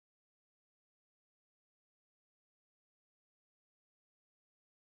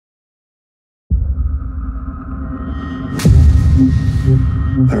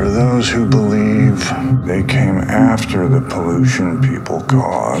those who believe they came after the pollution people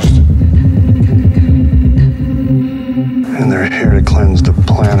caused. And they're here to cleanse the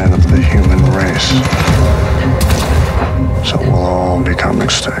planet of the human race. So we'll all become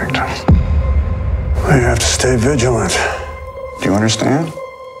extinct. We have to stay vigilant. Do you understand?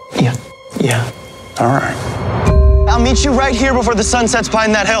 Yeah. All right. I'll meet you right here before the sun sets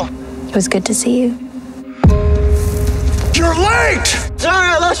behind that hill. It was good to see you. You're late! Sorry,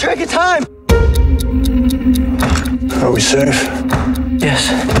 I lost track of time. Are we safe?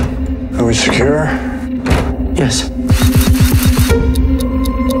 Yes. Are we secure? Yes.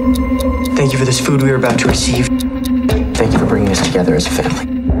 Thank you for this food we are about to receive. Thank you for bringing us together as a family.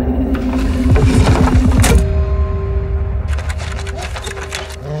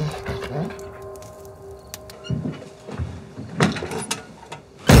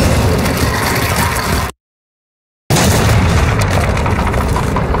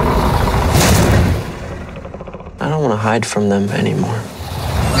 I don't want to hide from them anymore.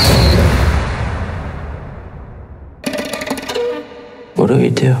 What do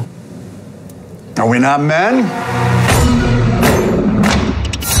we do? Are we not men?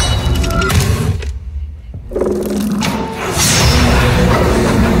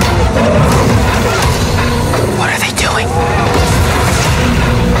 What are they doing?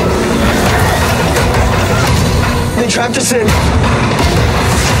 They trapped us in.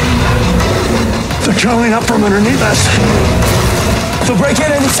 They're coming up from underneath us. They'll break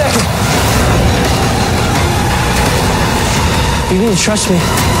in any second. You need to trust me.